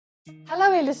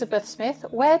Hello, Elizabeth Smith.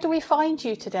 Where do we find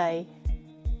you today?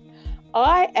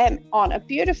 I am on a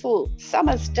beautiful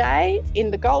summer's day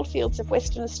in the goldfields of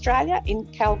Western Australia in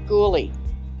Kalgoorlie.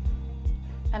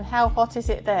 And how hot is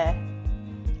it there?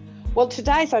 Well,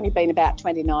 today's only been about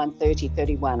 29, 30,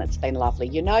 31. It's been lovely.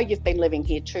 You know you've been living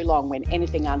here too long when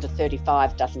anything under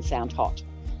 35 doesn't sound hot.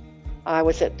 I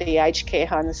was at the aged care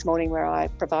home this morning where I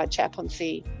provide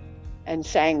chaplaincy and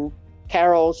sang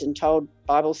carols and told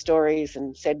Bible stories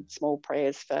and said small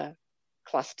prayers for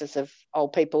clusters of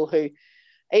old people who,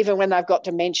 even when they've got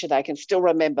dementia, they can still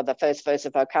remember the first verse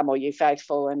of O Come All You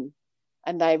Faithful, and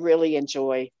they really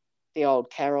enjoy the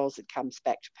old carols. It comes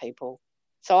back to people.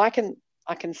 So I can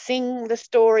sing the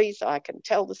stories, I can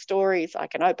tell the stories, I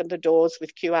can open the doors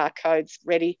with QR codes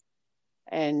ready,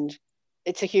 and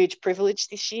it's a huge privilege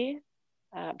this year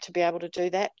to be able to do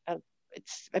that.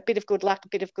 It's a bit of good luck, a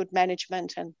bit of good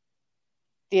management, and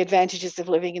the advantages of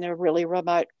living in a really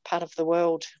remote part of the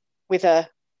world with a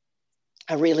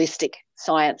realistic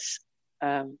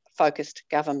science-focused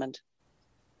government.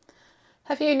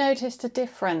 Have you noticed a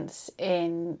difference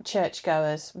in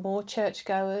churchgoers? More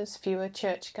churchgoers, fewer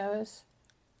churchgoers?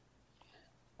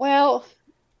 Well,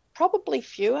 probably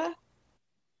fewer.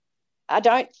 I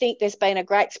don't think there's been a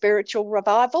great spiritual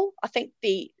revival. I think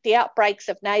the outbreaks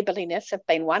of neighbourliness have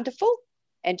been wonderful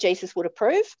and Jesus would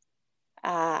approve.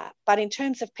 But in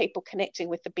terms of people connecting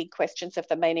with the big questions of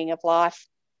the meaning of life,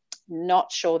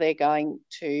 not sure they're going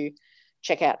to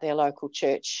check out their local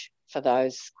church for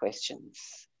those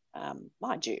questions.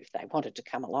 Mind you, if they wanted to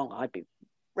come along, I'd be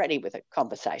ready with a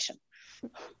conversation.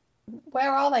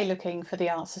 Where are they looking for the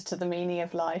answers to the meaning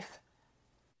of life?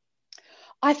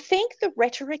 I think the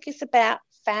rhetoric is about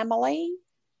family,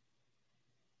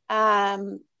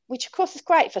 which of course is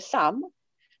great for some.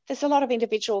 There's a lot of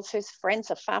individuals whose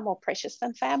friends are far more precious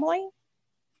than family.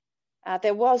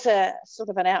 There was a sort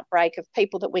of an outbreak of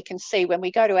people that we can see when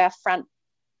we go to our front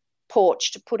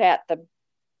porch to put out the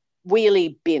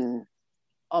wheelie bin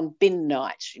on bin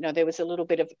night. You know, there was a little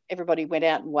bit of everybody went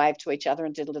out and waved to each other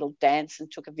and did a little dance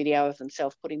and took a video of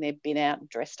themselves putting their bin out and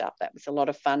dressed up. That was a lot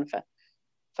of fun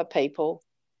for people.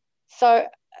 So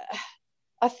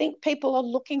I think people are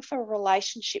looking for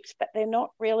relationships, but they're not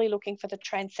really looking for the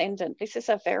transcendent. This has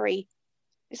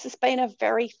been a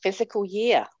very physical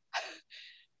year.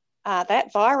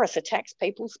 That virus attacks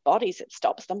people's bodies. It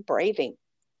stops them breathing.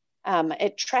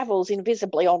 It travels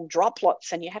invisibly on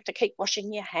droplets, and you have to keep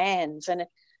washing your hands. And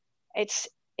it's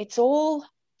all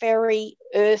very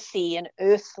earthy and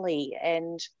earthly,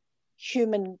 and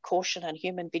human caution and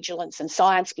human vigilance and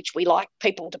science, which we like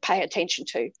people to pay attention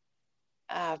to,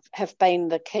 have been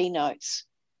the keynotes.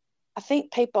 I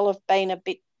think people have been a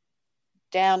bit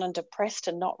down and depressed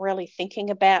and not really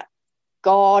thinking about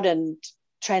God and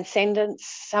transcendence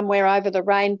somewhere over the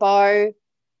rainbow.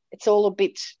 It's all a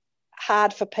bit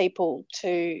hard for people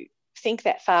to think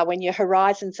that far when your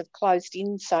horizons have closed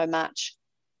in so much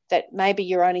that maybe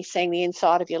you're only seeing the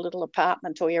inside of your little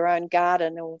apartment or your own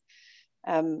garden or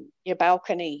your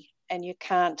balcony, and you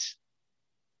can't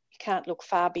look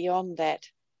far beyond that.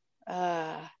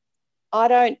 I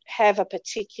don't have a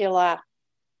particular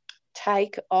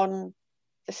take on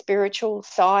the spiritual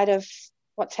side of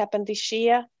what's happened this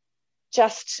year,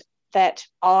 just that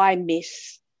I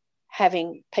miss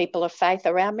having people of faith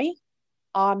around me.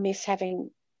 I miss having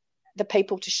the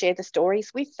people to share the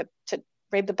stories with, to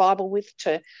read the Bible with,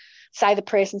 to say the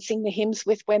prayers and sing the hymns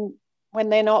with when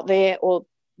they're not there, or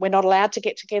we're not allowed to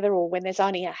get together, or when there's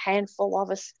only a handful of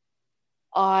us.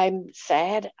 I'm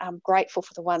sad. I'm grateful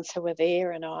for the ones who are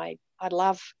there, and I'd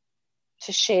love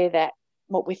to share that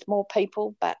with more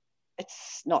people, but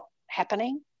it's not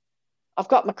happening. I've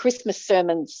got my Christmas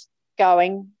sermons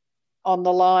going on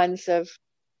the lines of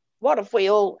what have we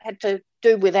all had to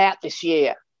do without this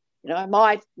year? You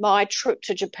know, my trip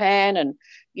to Japan and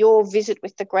your visit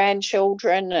with the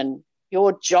grandchildren, and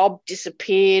your job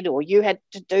disappeared, or you had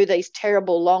to do these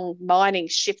terrible long mining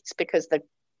shifts because the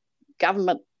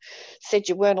government said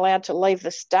you weren't allowed to leave the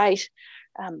state.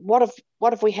 What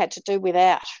have we had to do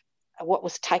without? What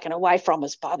was taken away from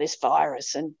us by this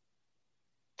virus? And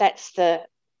that's the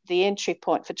entry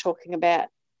point for talking about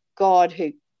God,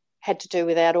 who had to do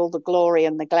without all the glory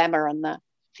and the glamour and the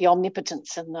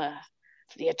omnipotence and the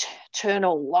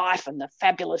eternal life and the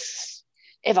fabulous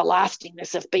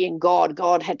everlastingness of being God.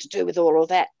 God had to do with all of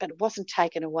that, but it wasn't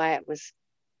taken away. It was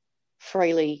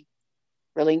freely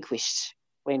relinquished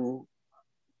when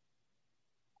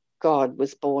God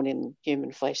was born in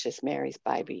human flesh as Mary's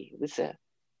baby. It was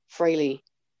freely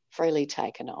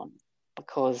taken on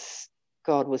because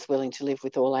God was willing to live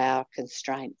with all our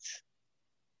constraints,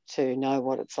 to know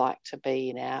what it's like to be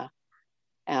in our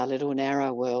our little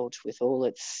narrow world with all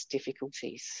its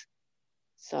difficulties.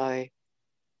 So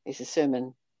there's a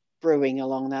sermon brewing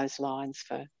along those lines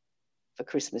for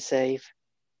Christmas Eve.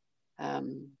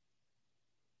 But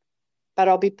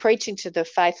I'll be preaching to the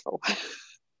faithful,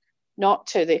 not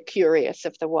to the curious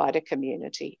of the wider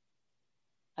community.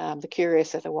 The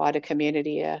curious of the wider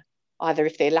community are either,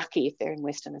 if they're lucky, if they're in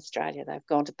Western Australia, they've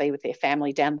gone to be with their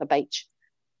family down the beach,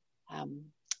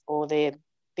 or they're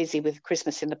busy with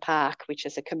Christmas in the Park, which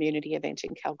is a community event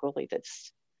in Kalgoorlie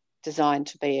that's designed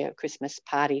to be a Christmas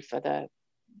party for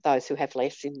those who have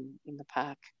less in the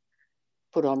park,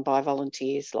 put on by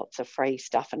volunteers, lots of free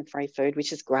stuff and free food,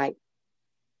 which is great.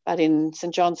 But in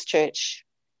St John's Church,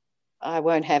 I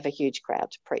won't have a huge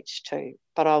crowd to preach to,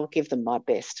 but I'll give them my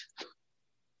best.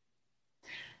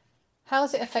 How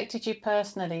has it affected you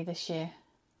personally this year?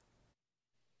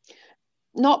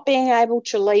 Not being able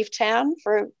to leave town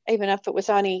for, even if it was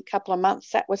only a couple of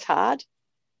months, that was hard,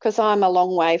 because I'm a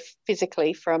long way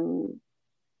physically from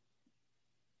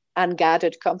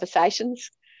unguarded conversations.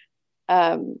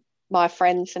 My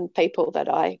friends and people that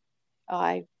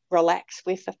I relax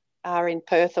with are in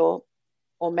Perth or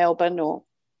Melbourne, or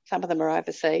some of them are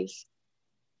overseas.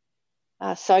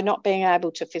 So not being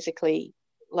able to physically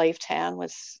leave town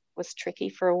was tricky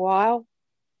for a while.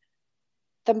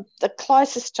 The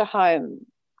closest to home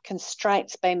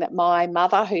constraint's been that my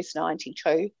mother, who's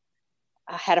 92,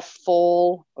 had a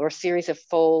fall or a series of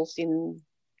falls in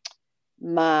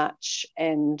March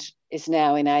and is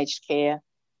now in aged care,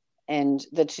 and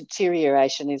the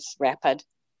deterioration is rapid,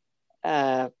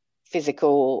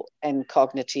 physical and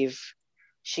cognitive.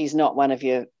 She's not one of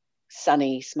your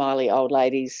sunny, smiley old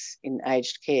ladies in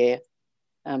aged care.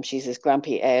 She's as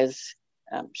grumpy as,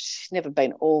 she's never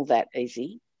been all that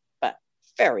easy, but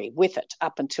very with it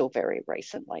up until very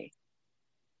recently.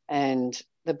 And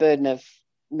the burden of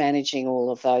managing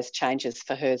all of those changes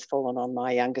for her has fallen on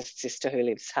my youngest sister, who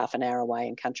lives half an hour away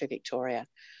in country Victoria.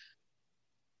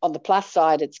 On the plus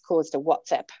side, it's caused a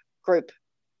WhatsApp group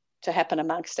to happen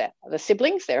amongst the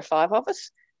siblings. There are 5 of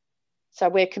us. So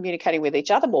we're communicating with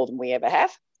each other more than we ever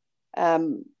have,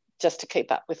 just to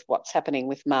keep up with what's happening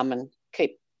with mum and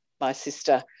keep my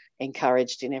sister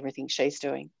encouraged in everything she's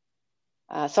doing.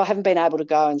 So I haven't been able to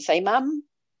go and see mum.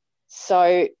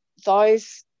 So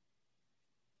those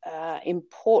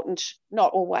important,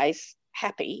 not always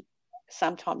happy,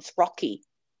 sometimes rocky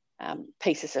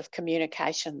pieces of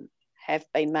communication have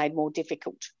been made more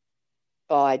difficult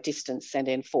by distance and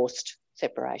enforced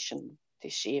separation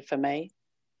this year for me.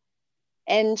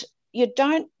 And you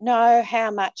don't know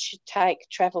how much you take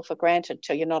travel for granted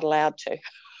till you're not allowed to.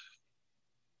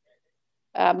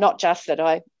 Not just that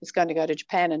I was going to go to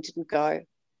Japan and didn't go,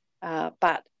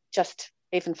 but just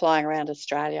even flying around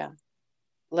Australia,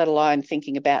 let alone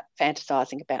thinking about,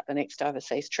 fantasising about the next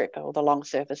overseas trip or the long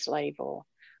service leave or,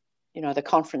 the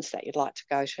conference that you'd like to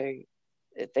go to.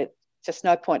 There's just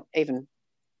no point even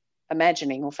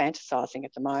imagining or fantasising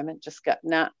at the moment. Just go,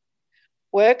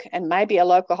 work and maybe a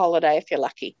local holiday if you're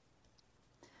lucky.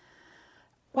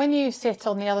 When you sit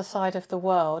on the other side of the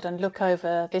world and look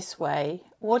over this way,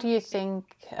 what do you think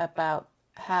about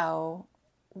how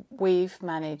we've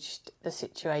managed the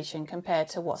situation compared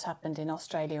to what's happened in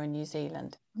Australia and New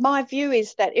Zealand? My view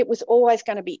is that it was always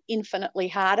going to be infinitely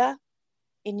harder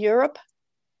in Europe,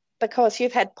 because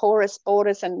you've had porous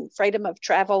borders and freedom of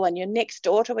travel, and you're next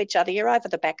door to each other. You're over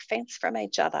the back fence from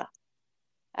each other.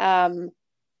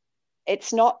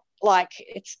 It's not like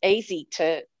it's easy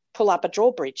to pull up a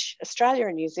drawbridge. Australia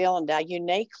and New Zealand are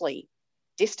uniquely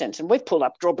distant, and we've pulled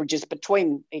up drawbridges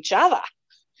between each other,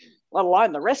 let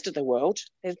alone the rest of the world.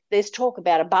 There's talk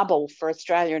about a bubble for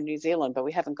Australia and New Zealand, but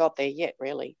we haven't got there yet,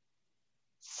 really.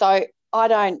 So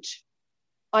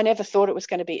I never thought it was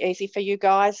going to be easy for you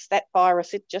guys. That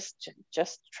virus, it just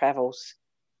travels.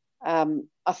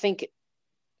 I think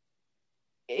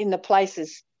in the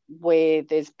places where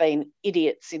there's been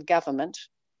idiots in government,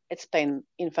 it's been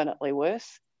infinitely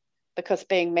worse, because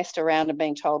being messed around and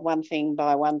being told one thing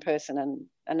by one person and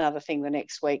another thing the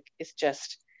next week is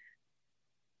just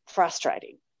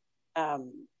frustrating,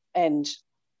 and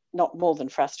not more than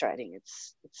frustrating.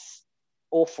 It's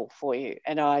awful for you,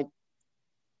 and I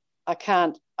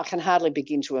can hardly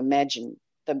begin to imagine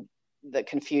the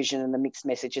confusion and the mixed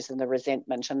messages and the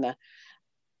resentment and the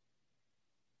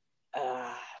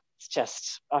it's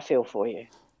just, I feel for you.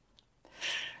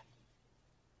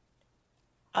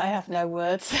 I have no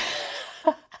words.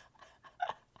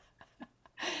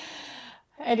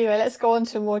 Anyway, let's go on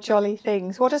to more jolly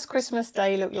things. What does Christmas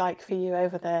Day look like for you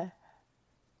over there?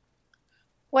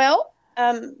 Well,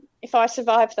 if I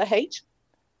survive the heat,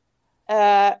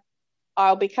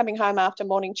 I'll be coming home after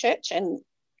morning church and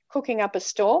cooking up a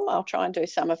storm. I'll try and do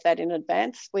some of that in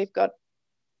advance. We've got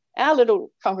our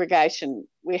little congregation.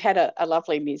 We had a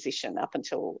lovely musician up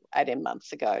until 18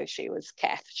 months ago. She was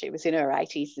Kath. She was in her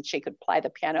 80s and she could play the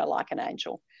piano like an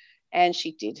angel, and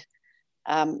she did.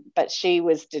 But she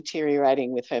was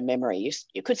deteriorating with her memory.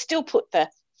 You could still put the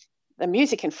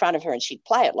music in front of her and she'd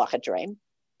play it like a dream,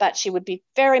 but she would be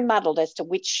very muddled as to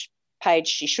which page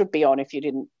she should be on if you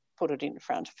didn't put it in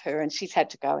front of her. And she's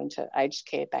had to go into aged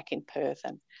care back in Perth.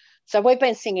 And so we've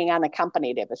been singing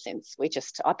unaccompanied ever since.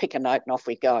 I pick a note and off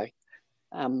we go.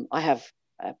 I have,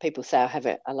 people say I have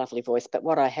a lovely voice, but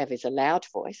what I have is a loud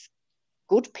voice,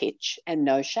 good pitch, and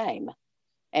no shame.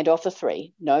 And of the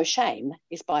three, no shame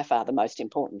is by far the most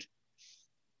important.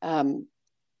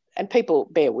 And people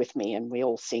bear with me, and we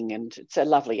all sing, and it's a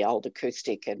lovely old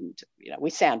acoustic, and we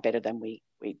sound better than we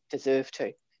deserve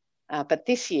to. But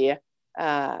this year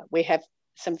we have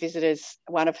some visitors,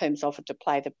 one of whom's offered to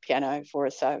play the piano for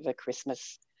us over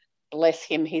Christmas. Bless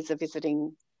him, he's a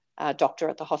visiting doctor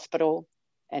at the hospital,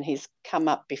 and he's come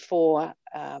up before,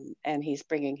 and he's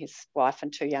bringing his wife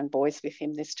and two young boys with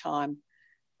him this time.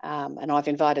 And I've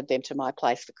invited them to my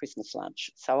place for Christmas lunch.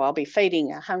 So I'll be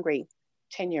feeding a hungry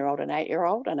 10-year-old and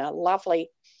 8-year-old and a lovely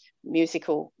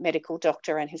musical medical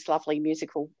doctor and his lovely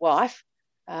musical wife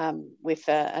with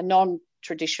a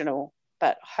non-traditional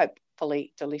but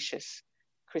hopefully delicious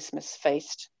Christmas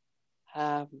feast.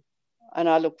 And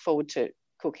I look forward to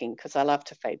cooking because I love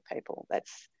to feed people.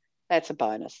 That's a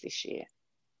bonus this year.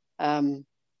 Of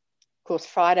course,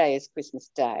 Friday is Christmas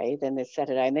Day, then there's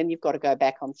Saturday, and then you've got to go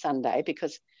back on Sunday,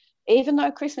 because even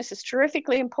though Christmas is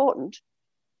terrifically important,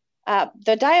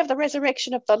 the day of the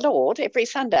resurrection of the Lord every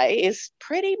Sunday is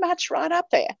pretty much right up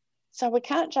there. So we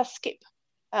can't just skip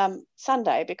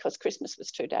Sunday because Christmas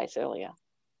was 2 days earlier.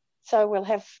 So we'll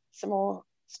have some more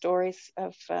stories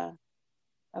of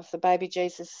the baby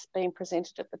Jesus being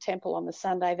presented at the temple on the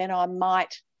Sunday. Then I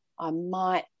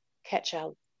might catch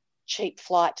a cheap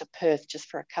flight to Perth just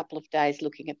for a couple of days,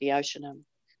 looking at the ocean and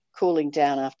cooling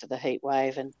down after the heat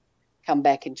wave, and come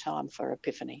back in time for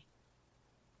Epiphany.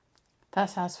 That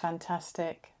sounds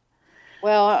fantastic.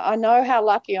 Well, I know how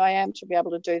lucky I am to be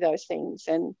able to do those things,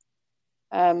 and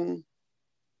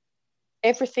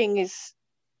everything is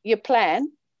your plan,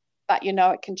 but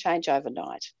it can change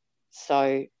overnight.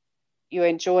 So you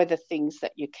enjoy the things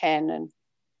that you can,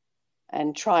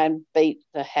 and try and beat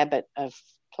the habit of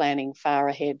planning far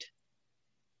ahead.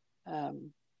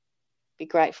 Be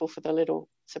grateful for the little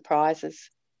surprises,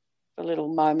 the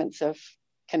little moments of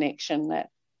connection that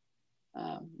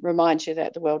remind you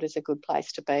that the world is a good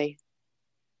place to be.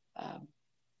 I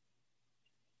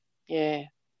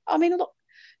mean, look,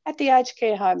 at the aged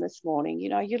care home this morning,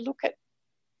 you look at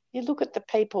the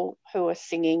people who are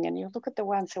singing, and you look at the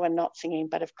ones who are not singing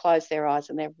but have closed their eyes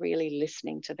and they're really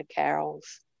listening to the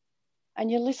carols. And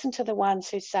you listen to the ones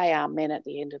who say amen at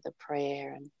the end of the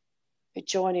prayer, and who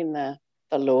join in the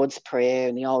Lord's Prayer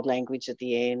in the old language at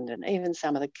the end, and even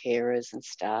some of the carers and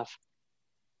stuff.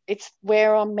 It's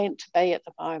where I'm meant to be at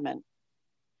the moment.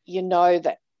 You know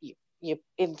that you're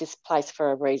in this place for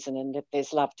a reason, and that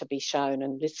there's love to be shown,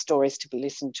 and there's stories to be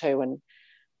listened to, and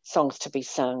songs to be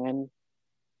sung,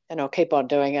 and I'll keep on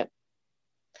doing it.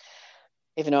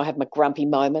 Even though I have my grumpy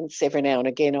moments, every now and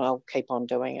again I'll keep on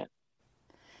doing it.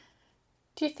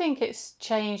 Do you think it's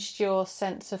changed your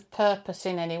sense of purpose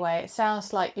in any way? It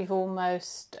sounds like you've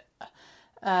almost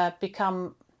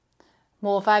become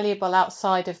more valuable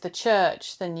outside of the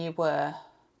church than you were.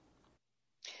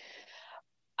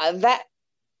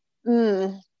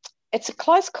 It's a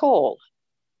close call.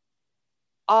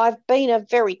 I've been a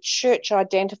very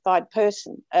church-identified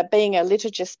person, being a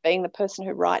liturgist, being the person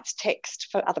who writes text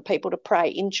for other people to pray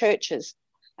in churches,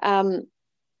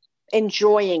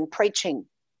 enjoying preaching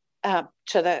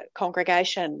to the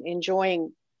congregation,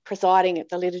 enjoying presiding at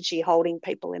the liturgy, holding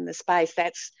people in the space.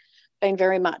 That's been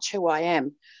very much who I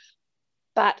am.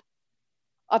 But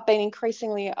I've been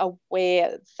increasingly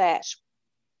aware that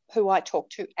who I talk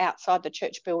to outside the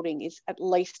church building is at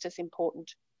least as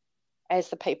important as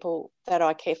the people that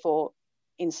I care for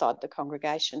inside the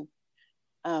congregation.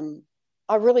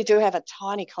 I really do have a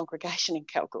tiny congregation in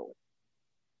Kalgoorlie.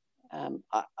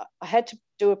 I had to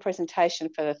do a presentation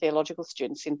for the theological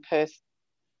students in Perth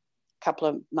a couple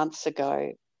of months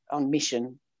ago on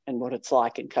mission and what it's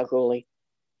like in Kalgoorlie.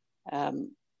 And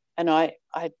I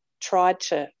tried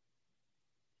to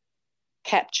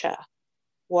capture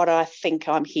what I think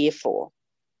I'm here for.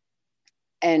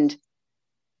 And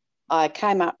I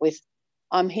came up with,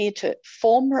 I'm here to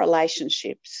form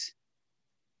relationships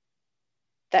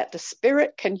that the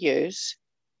Spirit can use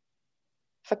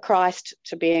for Christ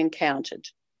to be encountered.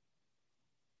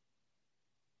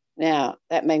 Now,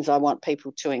 that means I want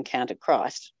people to encounter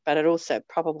Christ, but it also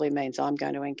probably means I'm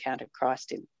going to encounter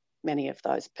Christ in many of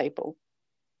those people.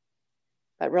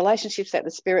 But relationships that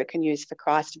the Spirit can use for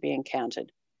Christ to be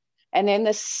encountered. And then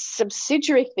the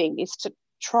subsidiary thing is to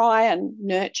try and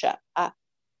nurture a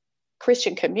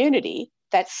Christian community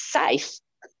that's safe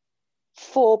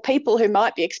for people who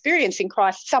might be experiencing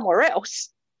Christ somewhere else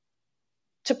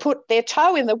to put their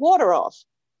toe in the water of.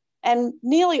 And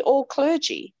nearly all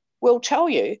clergy will tell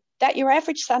you that your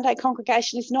average Sunday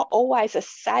congregation is not always a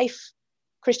safe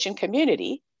Christian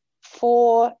community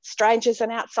for strangers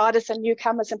and outsiders and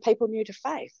newcomers and people new to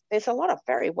faith. There's a lot of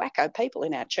very wacko people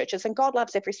in our churches, and God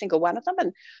loves every single one of them,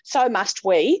 and so must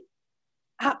we.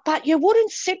 But you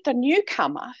wouldn't sit the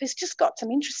newcomer who's just got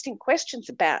some interesting questions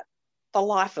about the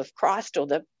life of Christ or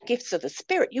the gifts of the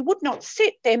Spirit, you would not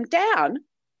sit them down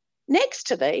next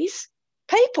to these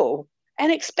people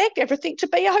and expect everything to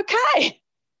be okay.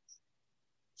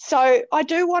 So I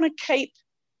do want to keep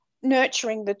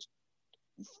nurturing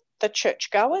the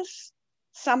churchgoers.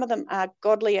 Some of them are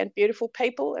godly and beautiful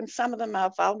people, and some of them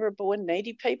are vulnerable and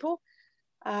needy people.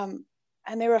 And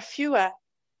there are fewer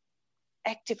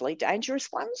actively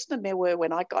dangerous ones than there were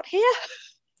when I got here.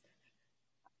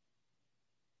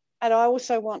 And I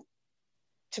also want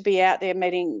to be out there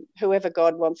meeting whoever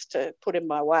God wants to put in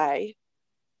my way,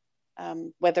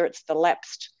 whether it's the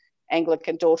lapsed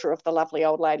Anglican daughter of the lovely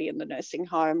old lady in the nursing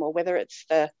home, or whether it's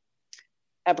the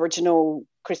Aboriginal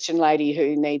Christian lady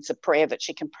who needs a prayer that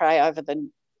she can pray over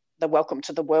the Welcome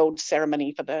to the World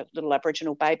ceremony for the little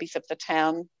Aboriginal babies of the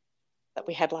town that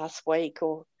we had last week,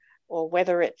 or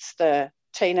whether it's the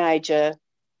teenager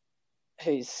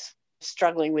who's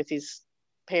struggling with his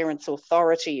parents'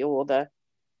 authority, or the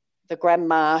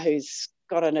grandma who's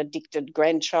got an addicted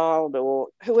grandchild, or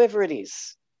whoever it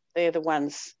is. They're the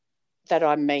ones that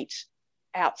I meet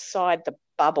outside the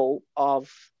bubble of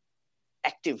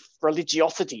active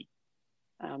religiosity.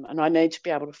 And I need to be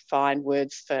able to find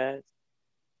words for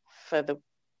the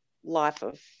life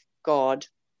of God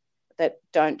that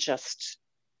don't just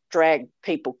drag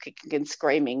people kicking and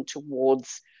screaming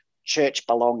towards church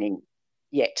belonging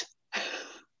yet.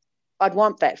 I'd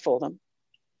want that for them.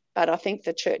 But I think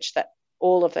the church that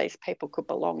all of these people could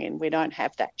belong in, we don't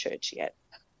have that church yet.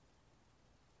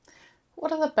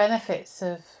 What are the benefits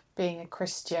of being a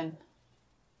Christian?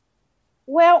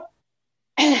 Well,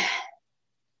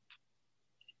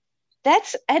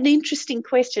 that's an interesting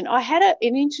question. I had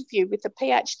an interview with a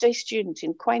PhD student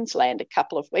in Queensland a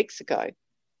couple of weeks ago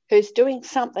who's doing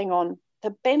something on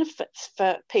the benefits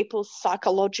for people's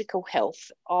psychological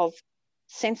health of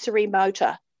sensory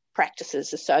motor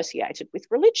practices associated with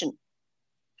religion.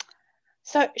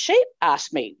 So she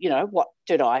asked me, what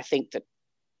did I think that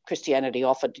Christianity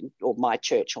offered, or my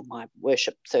church or my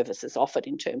worship services offered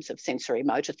in terms of sensory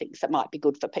motor things that might be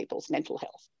good for people's mental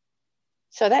health.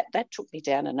 So that took me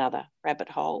down another rabbit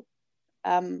hole.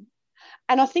 And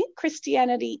I think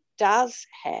Christianity does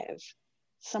have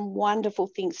some wonderful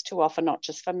things to offer, not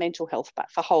just for mental health,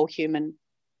 but for whole human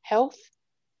health.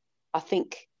 I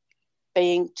think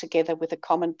being together with a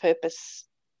common purpose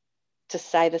to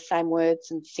say the same words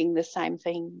and sing the same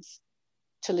things,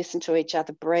 to listen to each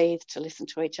other breathe, to listen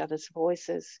to each other's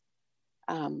voices,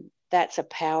 that's a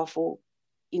powerful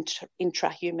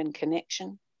intra-human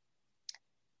connection.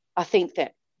 I think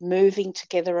that moving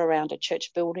together around a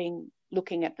church building,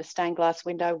 looking at the stained glass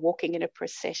window, walking in a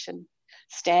procession,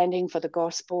 standing for the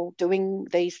gospel, doing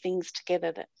these things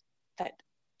together that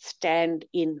stand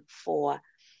in for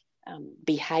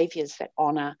behaviours that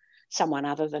honour someone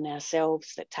other than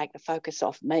ourselves, that take the focus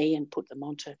off me and put them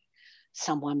onto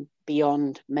someone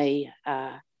beyond me.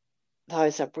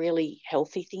 Those are really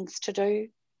healthy things to do.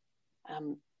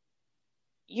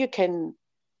 You can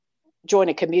join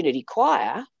a community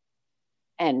choir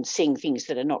and sing things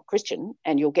that are not Christian,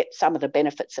 and you'll get some of the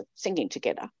benefits of singing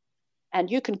together. And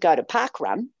you can go to park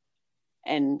run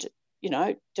and,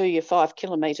 do your 5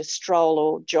 kilometre stroll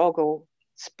or jog or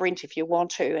sprint if you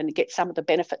want to, and get some of the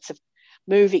benefits of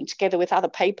moving together with other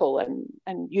people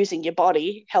and using your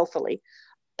body healthily.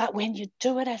 But when you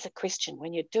do it as a Christian,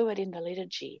 when you do it in the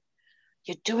liturgy,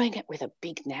 you're doing it with a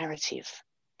big narrative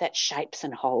that shapes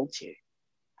and holds you.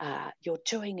 You're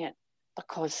doing it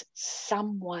because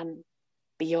someone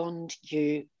beyond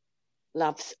you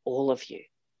loves all of you.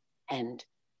 And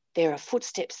there are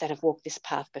footsteps that have walked this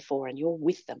path before, and you're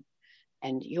with them.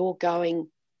 And you're going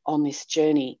on this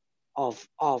journey of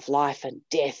life and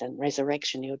death and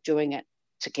resurrection. You're doing it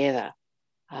together.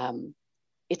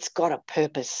 It's got a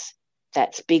purpose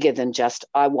that's bigger than just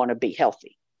I want to be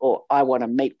healthy or I want to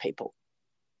meet people.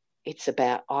 It's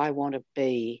about I want to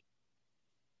be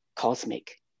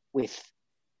cosmic with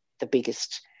the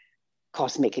biggest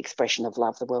cosmic expression of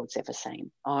love the world's ever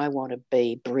seen. I want to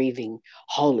be breathing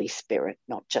Holy Spirit,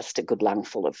 not just a good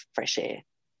lungful of fresh air.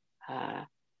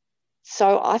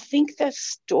 So I think the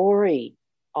story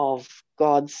of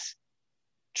God's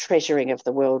treasuring of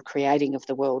the world, creating of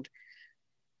the world,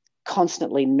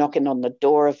 constantly knocking on the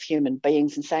door of human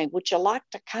beings and saying, would you like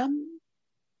to come?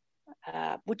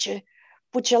 Would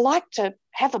you like to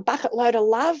have a bucket load of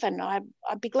love? And I'd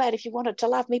be glad if you wanted to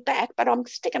love me back, but I'm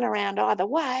sticking around either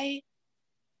way.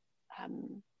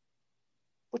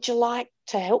 Would you like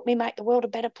to help me make the world a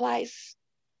better place?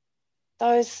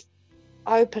 Those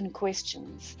open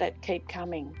questions that keep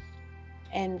coming,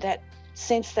 and that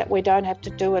sense that we don't have to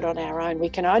do it on our own. We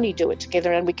can only do it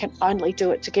together, and we can only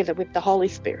do it together with the Holy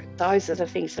Spirit. Those are the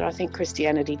things that I think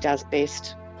Christianity does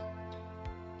best.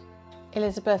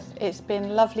 Elizabeth, it's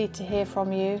been lovely to hear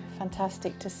from you.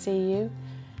 Fantastic to see you.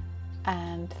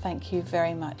 And thank you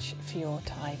very much for your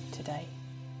time today.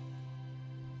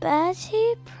 Birds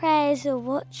Who Pray is a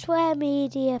Watchware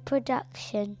Media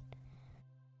production.